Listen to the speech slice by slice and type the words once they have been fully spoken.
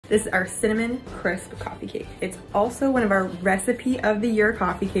This is our cinnamon crisp coffee cake. It's also one of our recipe of the year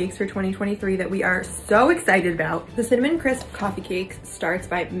coffee cakes for 2023 that we are so excited about. The cinnamon crisp coffee cake starts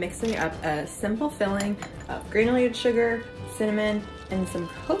by mixing up a simple filling of granulated sugar, cinnamon, and some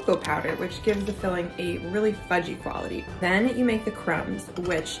cocoa powder, which gives the filling a really fudgy quality. Then you make the crumbs,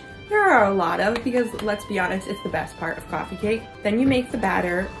 which there are a lot of because, let's be honest, it's the best part of coffee cake. Then you make the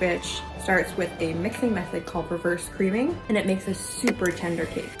batter, which starts with a mixing method called reverse creaming, and it makes a super tender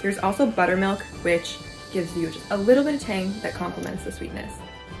cake. There's also buttermilk, which gives you just a little bit of tang that complements the sweetness.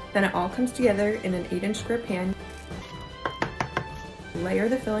 Then it all comes together in an 8-inch square pan. Layer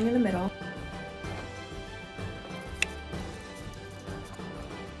the filling in the middle.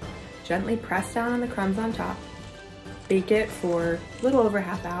 Gently press down on the crumbs on top. Bake it for a little over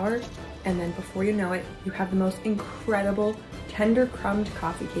half hour, and then before you know it, you have the most incredible tender crumbed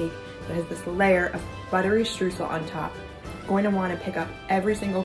coffee cake that has this layer of buttery streusel on top. You're going to want to pick up every single